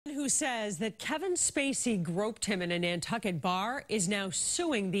who says that Kevin Spacey groped him in a Nantucket bar is now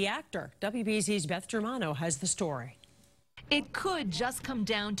suing the actor. WBZ's Beth Germano has the story. It could just come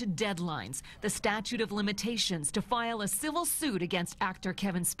down to deadlines. The statute of limitations to file a civil suit against actor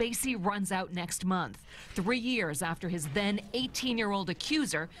Kevin Spacey runs out next month, 3 years after his then 18-year-old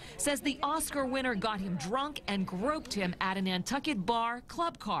accuser says the Oscar winner got him drunk and groped him at a Nantucket bar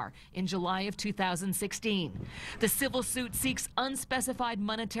club car in July of 2016. The civil suit seeks unspecified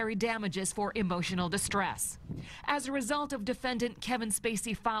monetary damages for emotional distress. As a result of defendant Kevin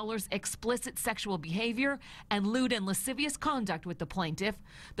Spacey Fowler's explicit sexual behavior and lewd and lascivious conduct with the plaintiff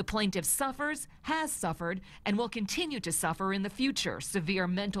has suffered, and will continue to suffer in the future severe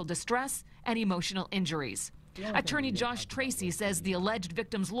mental distress and emotional injuries. Attorney Josh Tracy says the alleged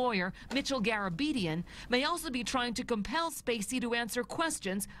victim's lawyer, Mitchell Garabedian, may also be trying to compel Spacey to answer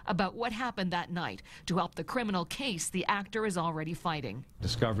questions about what happened that night to help the criminal case the actor is already fighting.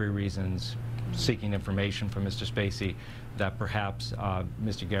 Discovery reasons, seeking information from Mr. Spacey that perhaps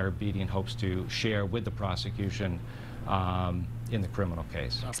Mr. Garabedian hopes to share with the prosecution in the criminal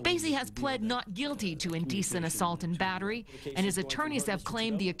case. Spacey has pled not guilty to indecent assault and battery, and his attorneys have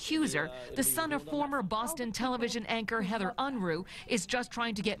claimed the accuser, the son of former Boston television anchor Heather Unruh, is just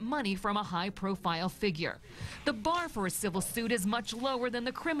trying to get money from a high-profile figure. The bar for a civil suit is much lower than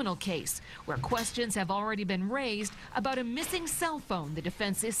the criminal case, where questions have already been raised about a missing cell phone the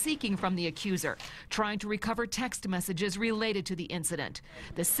defense is seeking from the accuser, trying to recover text messages related to the incident.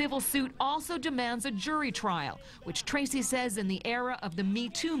 The civil suit also demands a jury trial, which Tracy says in the era of the Me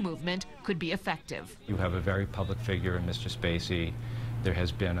Too movement could be effective. You have a very public figure in Mr. Spacey. There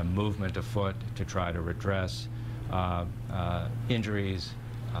has been a movement afoot to try to redress injuries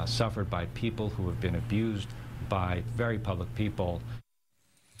suffered by people who have been abused by very public people.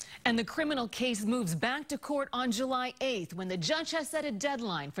 And the criminal case moves back to court on July 8th when the judge has set a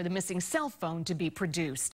deadline for the missing cell phone to be produced.